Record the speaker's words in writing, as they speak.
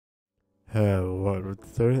Hello,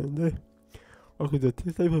 what's today? Welcome to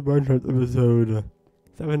TechSavvvvy Plays Minecraft episode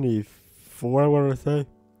 74, I want to say.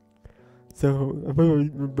 So, I put a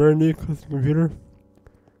brand new custom computer.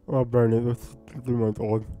 Well, brand new, it's 3 months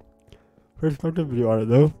old. First time video on it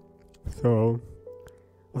though. So,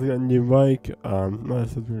 I got a new mic, not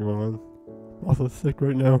something going on. I'm also sick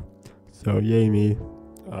right now, so yay me.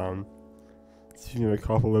 Excuse me, I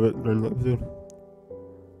cough a little bit during the episode.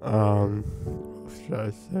 What should I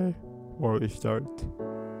say before we start?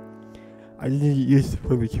 I didn't used to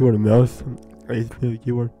play the keyboard and mouse. I used to play the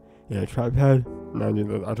keyboard and a tripod, and I did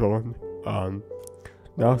the actual one,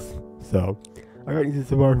 mouse. So, I got used to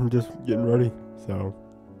tomorrow from just getting ready. So,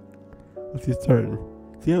 let's get started.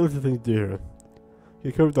 See how the things do here.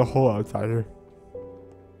 You covered the whole outside here.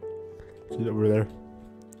 See over there.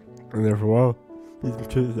 And there for a while. These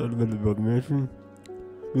materials out of the building mansion.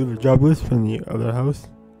 We have a job list from the other house.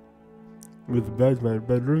 With the beds, my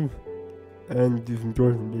bedroom. And do some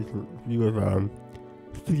drawers in the basement. View of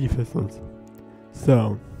sticky pistons.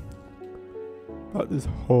 So, about this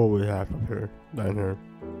hole we have up here, down here.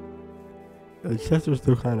 The chests are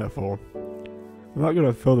still kind of full. I'm not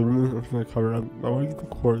gonna fill the room. I'm just gonna cover it up. I want to get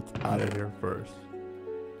the quartz out of here first.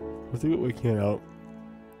 Let's see what we can out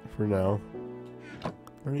for now.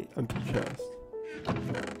 Alright, empty chest.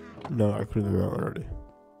 No, I cleared them out already.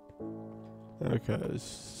 Okay,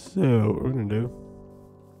 so what we're gonna do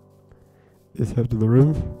is head to the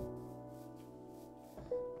room.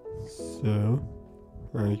 So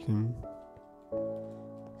I can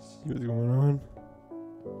see what's going on.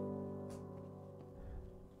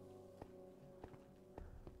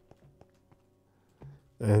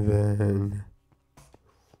 And then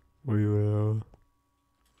we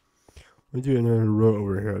do another row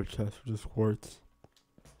over here of chests for just quartz.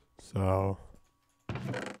 So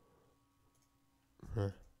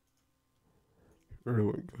really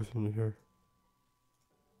what goes into here.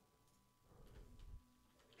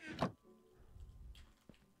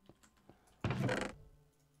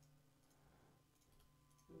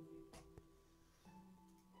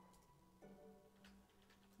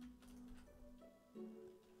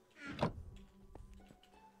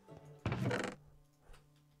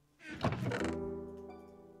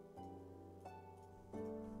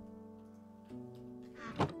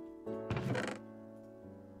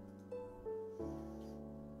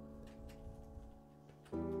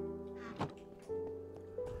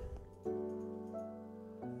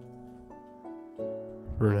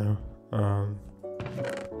 For now,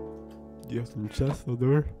 you have some chests on the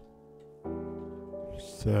door.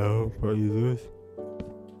 So, what use those?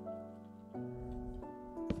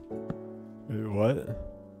 Wait, what?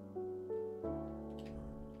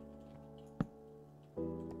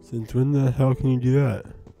 Since when the hell can you do that?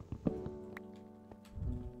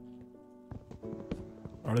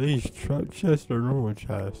 Are these trap chests or normal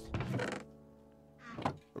chests?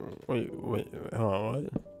 Wait, hold on,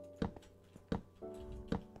 what?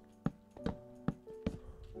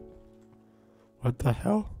 What the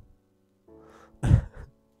hell?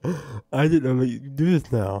 I didn't know that you could do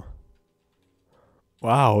this now.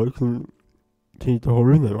 Wow, it can change the whole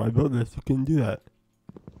room then. When I built this, you couldn't do that.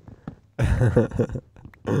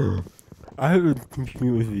 I haven't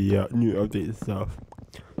computed with the new update stuff.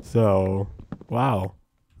 So, wow.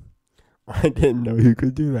 I didn't know you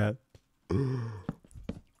could do that.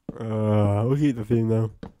 We'll keep the theme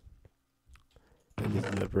though. And this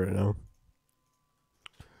is it for right now.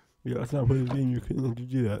 Yeah, that's not playing the game, you couldn't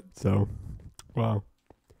do that, so, wow.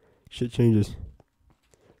 Shit changes.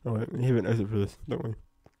 Alright, we have an exit for this, don't we?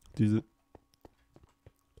 Use it.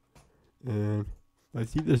 And, I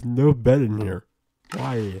see there's no bed in here.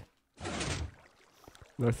 Why?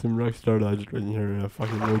 There's some Rockstar logic right in here in a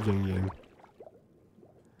fucking Mojang game.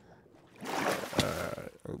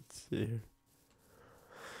 Alright, let's see here.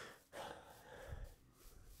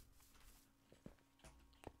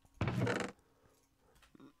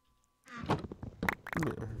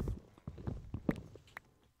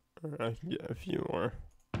 I can get a few more.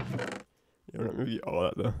 Yeah, we're not gonna get all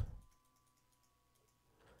that though.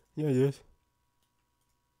 Yeah, it is.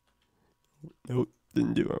 Nope,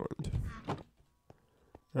 didn't do what I wanted.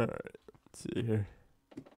 Alright, let's see here.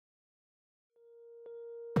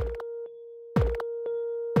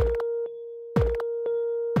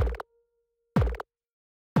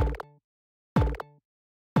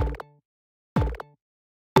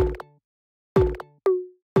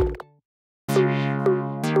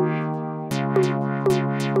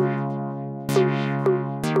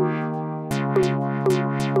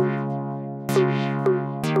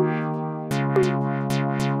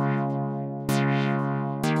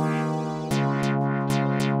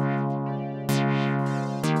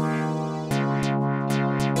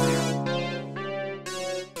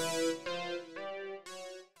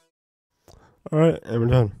 Alright, and we're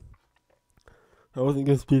done. I wasn't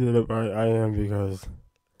gonna speed it up, but I am because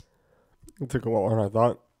it took a lot longer than I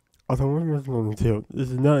thought. Also, one more thing on the too. This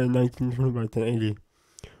is not a 1920 by 1080,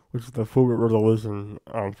 which is the full resolution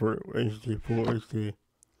for HD, full HD.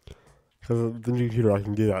 Because of the new computer, I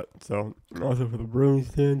can do that. So, also for the brewing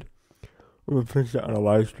stand, I'm gonna finish that on a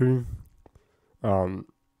live stream.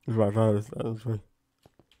 Is what I thought is actually.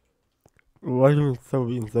 Live stream stuff will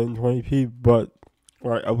be in 720p, but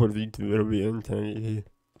when I upload to YouTube, it'll be in 1080p.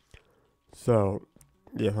 So,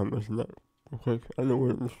 yeah, I'm missing that real quick. I don't know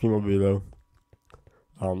where the stream will be though.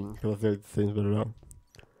 Because I think the thing's better now.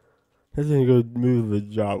 I'm gonna go move the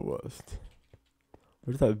job list.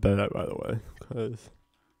 Where's that bed at, by the way? Because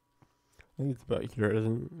I think it's back here,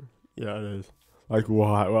 isn't it? Yeah, it is. Like,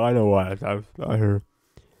 why? Well, I know why. I heard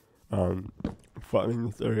flattening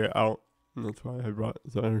this area out, and that's why I brought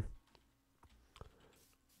this out here.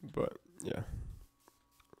 But, yeah.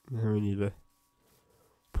 Now we need to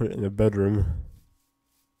put it in the bedroom.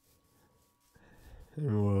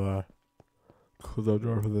 And we'll, close our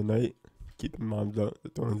door for the night. Keep the mobs out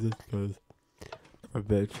that don't exist because I'm a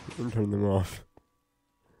bitch and turn them off.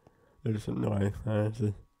 They're just annoying,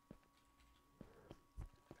 honestly.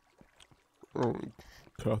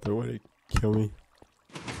 Cut off their way to kill me.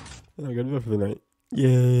 And I gotta go for the night.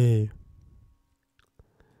 Yay!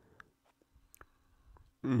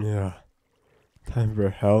 Yeah. Time for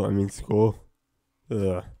hell, school.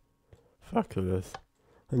 Ugh. Fuck this.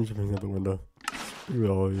 I'm jumping out the window.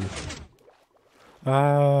 Really?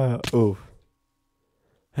 Oof.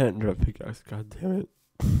 I hadn't dropped pickaxe, god damn it.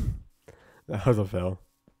 That was a fail.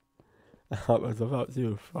 I helped myself out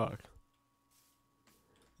too, fuck.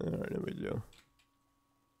 Alright, no big deal.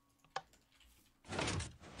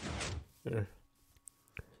 There.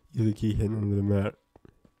 Use the key hidden under the mat.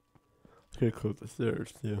 I could close the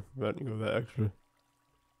stairs too, but I didn't go that extra.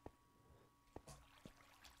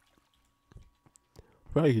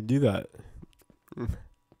 Well, you could do that.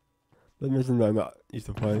 That mention that I'm not used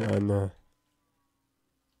to playing on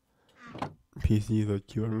PC, the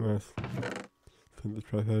QRMS. From the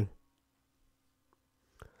tripod.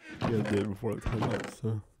 Yeah, I did it before the timeout,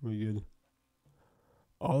 so we good.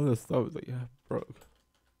 All this stuff was like half broke.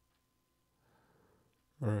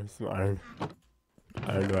 Alright, some iron.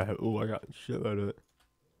 Iron do I have? Ooh, I got a shitload of it.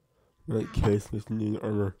 Like case, this new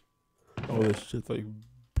armor. All this shit's like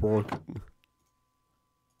broken.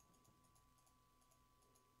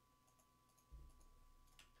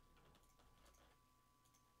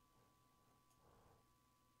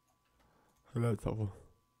 That's helpful.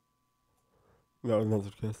 That was not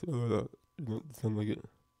sarcastic, although that didn't sound like it.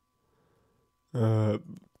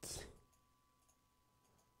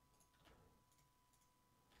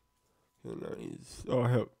 Nice.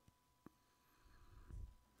 Oh,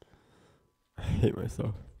 I hate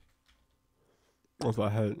myself. Also, I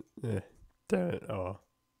had, damn it, oh.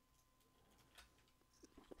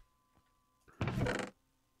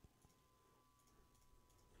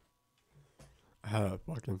 I had a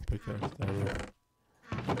fucking pickaxe down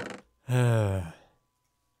there.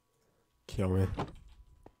 Kill me.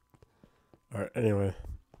 Alright, anyway.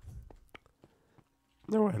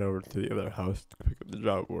 Now we'll head over to the other house to pick up the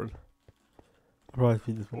job board. I'll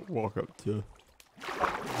probably just walk up to.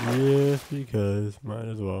 Just because, might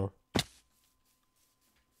as well.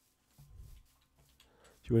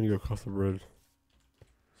 You want to go across the bridge.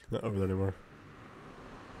 It's not over there anymore.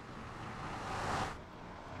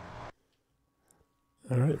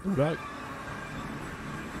 Alright, I'm back.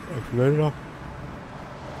 I connected off.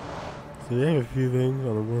 So they have a few things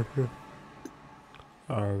on the board here.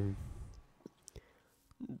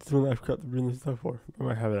 Soon I've got to bring this stuff for. I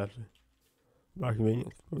might have it actually. By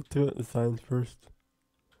convenience. Let's do it, the signs first.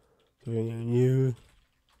 So we're getting new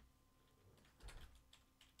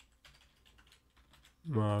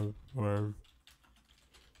mob farm.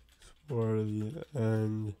 For the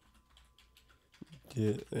end.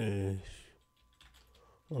 Get a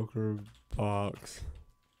ochre box.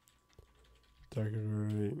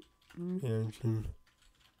 Decorative mansion.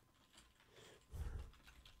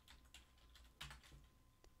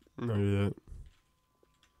 No, yet.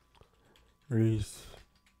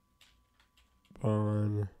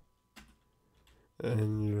 Respawn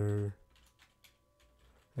and your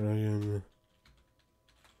dragon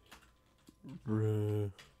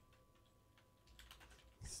brew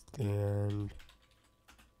stand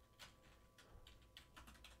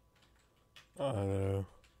auto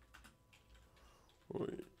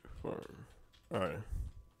wait farm. Alright.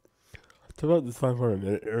 It's about this time for a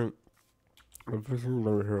minute here. But first thing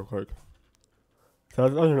over here real quick. So I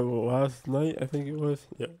don't know, last night I think it was.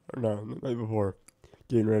 Yeah, or no, the night before.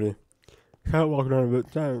 Getting ready. Kind of walking around a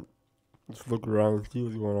bit, trying to Just look around, see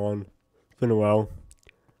what's going on. It's been a while.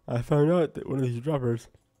 I found out that one of these droppers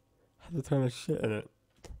has a ton of shit in it.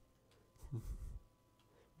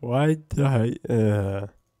 Why did I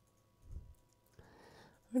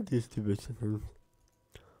do stupid shit? Let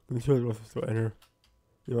me show you what's still in here.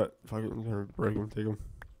 You know what? Fuck it, I'm gonna break them, take them.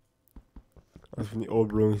 That's from the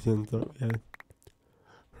old rooms and stuff we had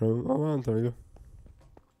from a long time ago.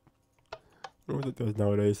 I don't know what it does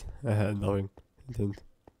nowadays. I had nothing intense.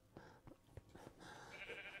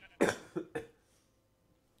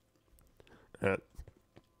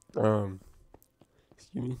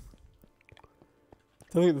 Excuse me.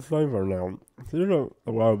 Telling you the slime farm now. So you know,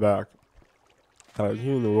 a while back, I was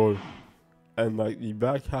here in the road, and like the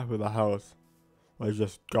back half of the house was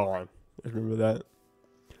just gone. You remember that?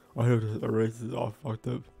 I heard the race is all fucked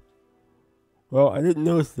up. Well, I didn't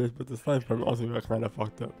notice this, but the slime farm also got kind of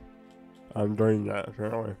fucked up. During that,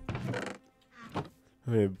 apparently. I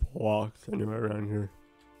mean, blocks anywhere around here.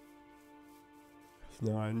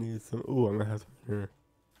 So now I need some. Ooh, I'm gonna have some here.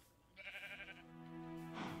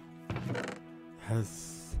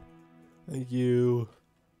 Yes. Thank you.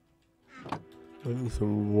 I need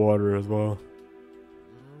some water as well.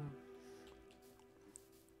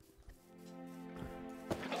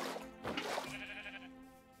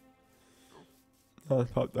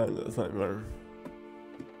 Let's pop that into the slime farm.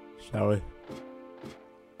 Shall we?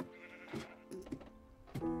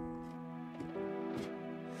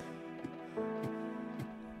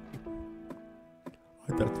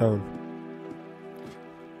 Like that sound.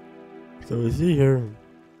 So we see here,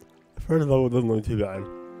 the first level doesn't look too bad.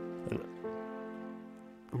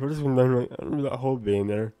 And we're just gonna learn, like, I don't remember that hole being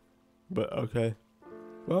there, but okay.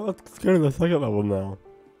 Well, let's go to the second level now.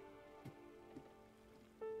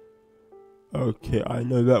 Okay, I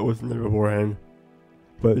know that wasn't there beforehand,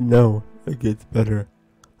 but no, it gets better.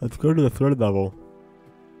 Let's go to the third level.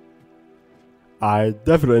 I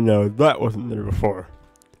definitely know that wasn't there before.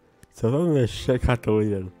 So some of this shit got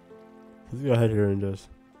deleted. Let's go ahead here and just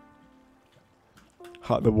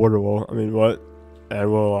hot the border wall. I mean, what?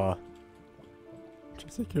 And we'll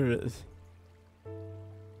just secure this.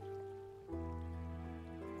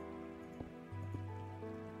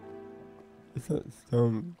 Is that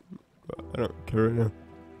stone? I don't care right now.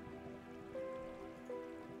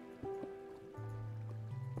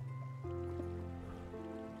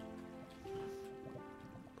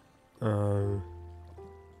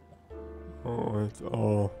 Oh, it's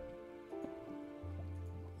all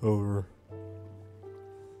over.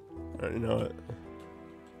 I already know it.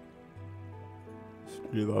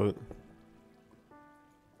 Screw love it.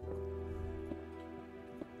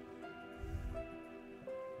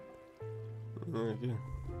 Okay.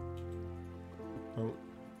 Oh,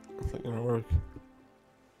 it's not gonna work.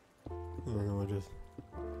 And then we'll just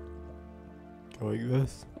go like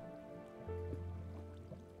this.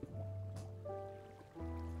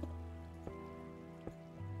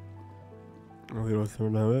 I'll leave us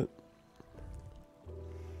now it.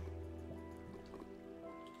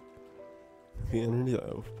 The underneath,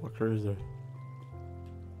 oh fucker is there?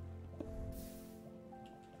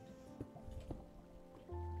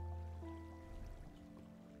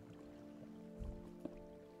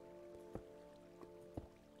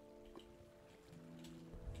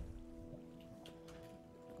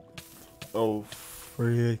 Oh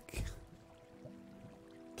freak.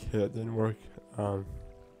 Okay, that didn't work.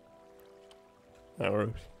 That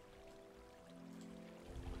works.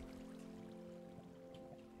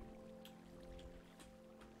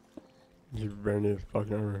 You brand new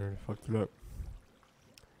fucking over, fucked it up.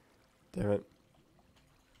 Damn it.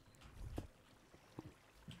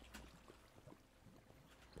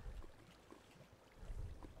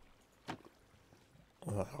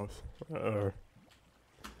 Oh, that house.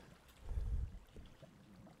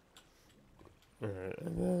 Alright,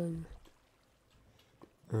 and then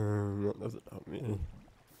that doesn't help me any.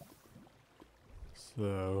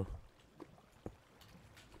 So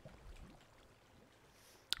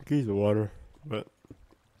I could use the water, but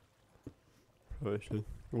probably should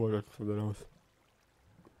water something else.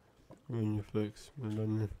 When you fix, when you're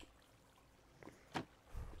done.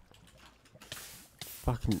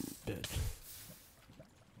 Fucking bitch.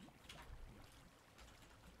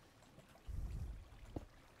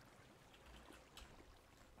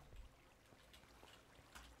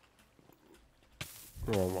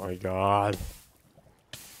 Oh my god.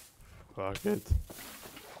 Fuck it.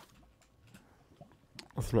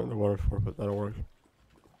 That's not the water for, but that'll work.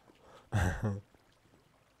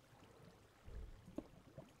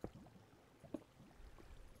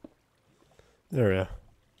 There we go.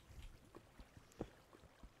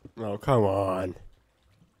 Oh, come on.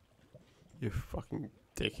 You fucking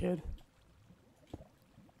dickhead.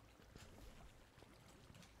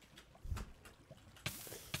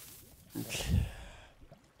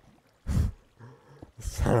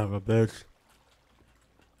 Son of a bitch.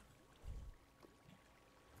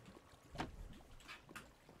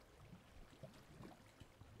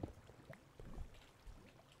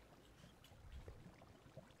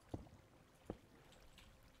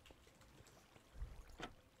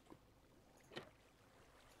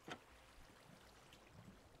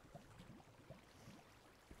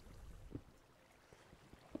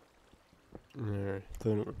 Alright,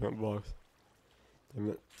 don't work on blocks.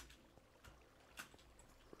 Damn it.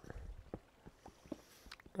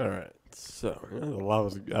 Alright, so the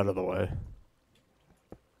lava's out of the way.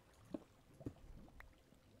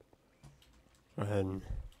 Go ahead and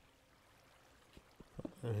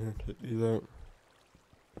take these out.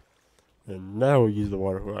 And now we use the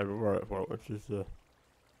water for I brought it for, which is to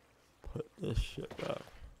put this shit back.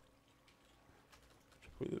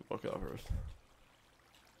 Put the bucket out first.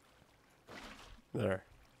 There.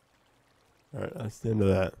 Alright, that's the end of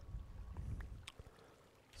that.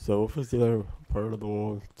 So we'll fix the other part of the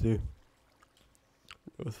wall too.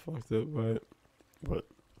 It was fucked up by it, but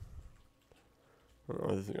I don't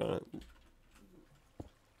know if this is gonna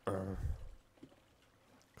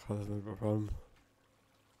cause a little problem.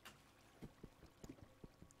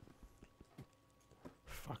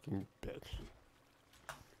 Fucking bitch.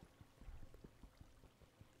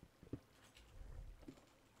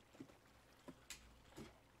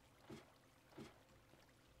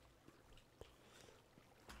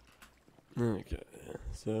 Okay,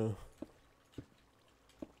 so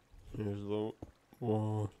here's the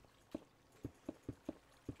wall.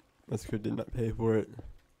 That's good, did not pay for it.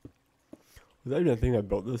 Was that even a thing I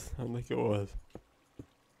built this? I don't think it was.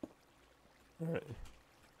 Alright.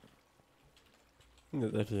 I think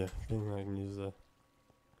that's actually a thing I can use the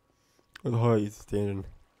whole I use standing.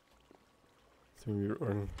 So we're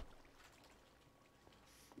running.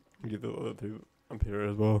 Get the other two up here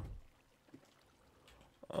as well.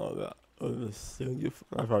 Oh, that. Oh, the ceiling.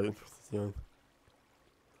 I probably didn't fix the ceiling.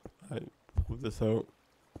 I pulled this out.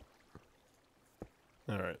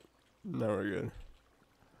 Alright. Now we're good.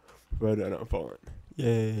 But I'm not falling.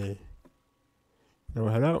 Yay. Now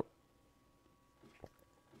we'll head out.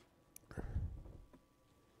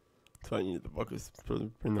 So I need the buckets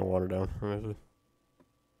to bring the water down. Let's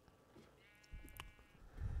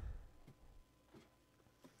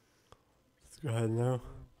go ahead now.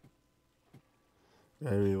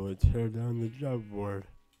 And we will tear down the job board.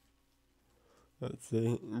 Let's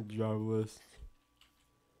see, job list.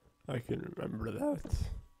 I can remember that.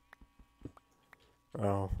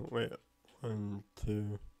 Oh, wait. 1,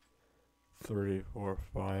 2, 3, 4,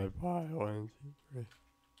 5 by 1, 2,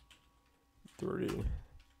 3. 3.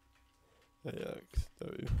 AX,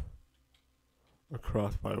 W.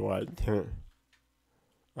 Across by wide 10.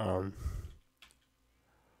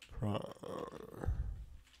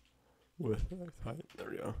 With X height. There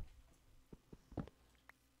we go.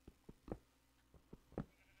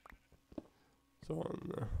 So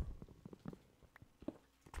on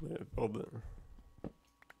the way to build it.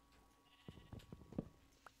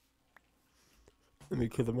 And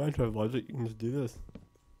because of Minecraft logic, you can just do this.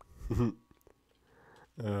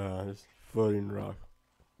 Just floating rock.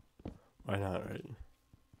 Why not, right?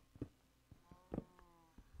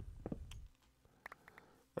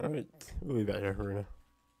 Alright, we'll be back here for now.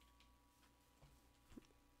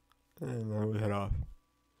 And then we head off.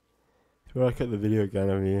 So I cut the video again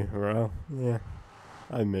of me. Well, yeah.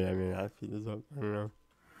 I may not speed this up. I don't know.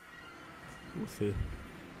 We'll see.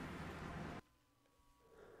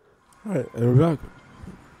 Alright, and we're back.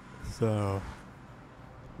 So,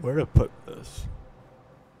 where to put this?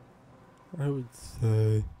 I would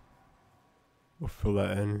say we'll fill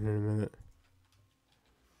that in a minute.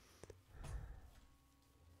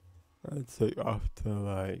 I'd say off to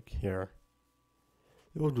like here.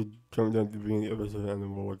 We'll just jump down to the beginning of the episode and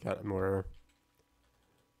then we'll look at it more.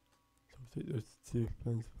 So we'll take those two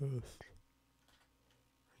pins first.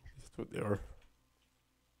 That's what they are.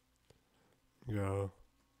 Go.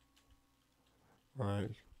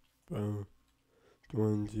 Like, boom.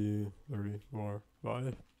 1, 2, 3, 4,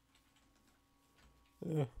 5.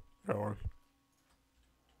 Yeah, that'll work.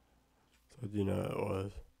 So do you know it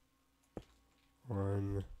was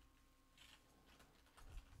 1,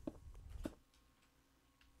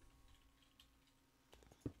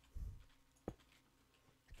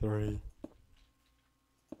 3.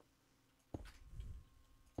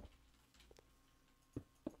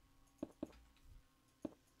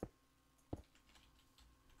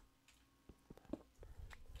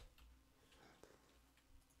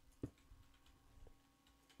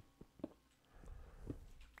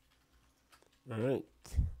 All right.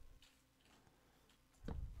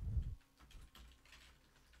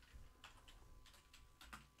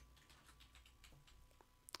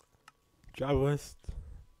 subscribe list.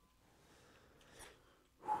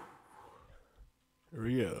 Here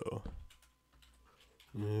we go.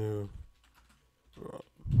 New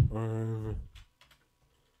farm.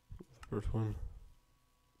 First one.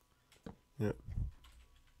 Yep.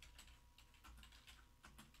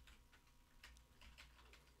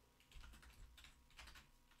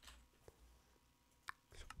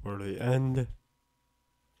 For the end.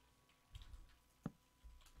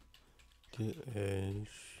 Get a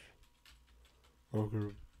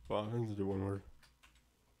smoker box. Do one word.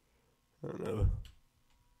 I don't know.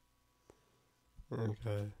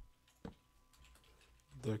 Okay.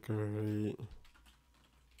 Decorate.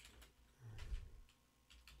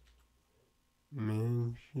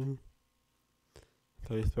 Mansion.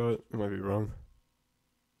 How you spell it? It might be wrong.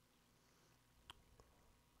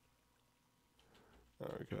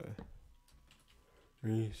 Okay.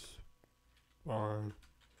 Respawn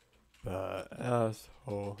the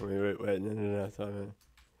asshole. Wait, no, that's not it.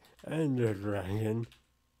 Ender Dragon.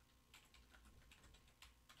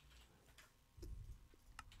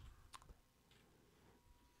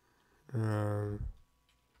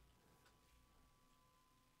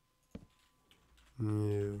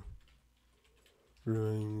 New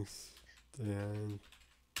brewing stand.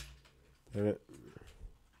 Damn it.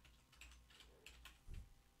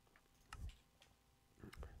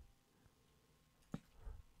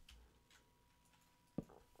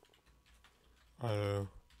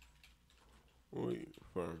 Wait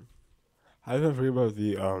for. I haven't forget about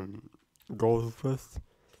the goals list.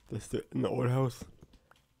 That's in the old house.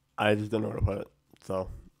 I just don't know where to put it,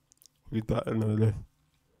 so we thought another day,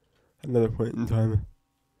 another point in time.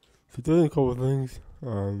 So doing a couple of things.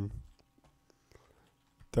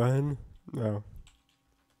 Done? No.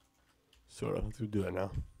 Sort of. Let's go do that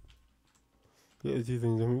now. Yeah, let's do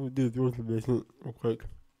things. We'll do the doors in the basement real quick.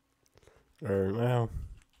 Wow.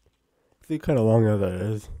 I think kind of long as that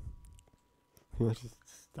is. Let's just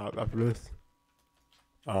stop after this.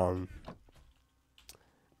 Yeah.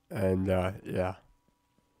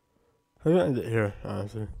 I'm gonna end it here,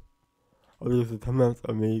 honestly. I'll do the 10 minutes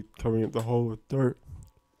of me covering up the hole with dirt.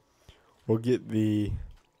 We'll get the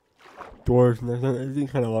doors next time.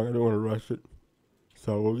 It's kind of long. I don't want to rush it.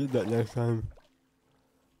 So we'll get that next time.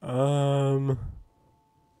 I don't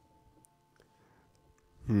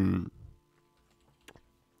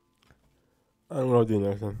know what I'll do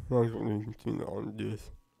next time. As long as we continue on to do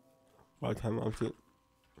this. By the time I'm it.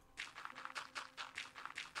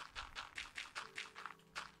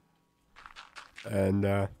 And,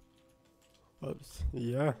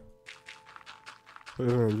 yeah. Hope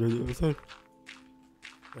you enjoyed the episode.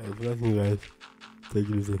 And for listening, guys, take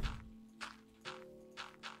it easy.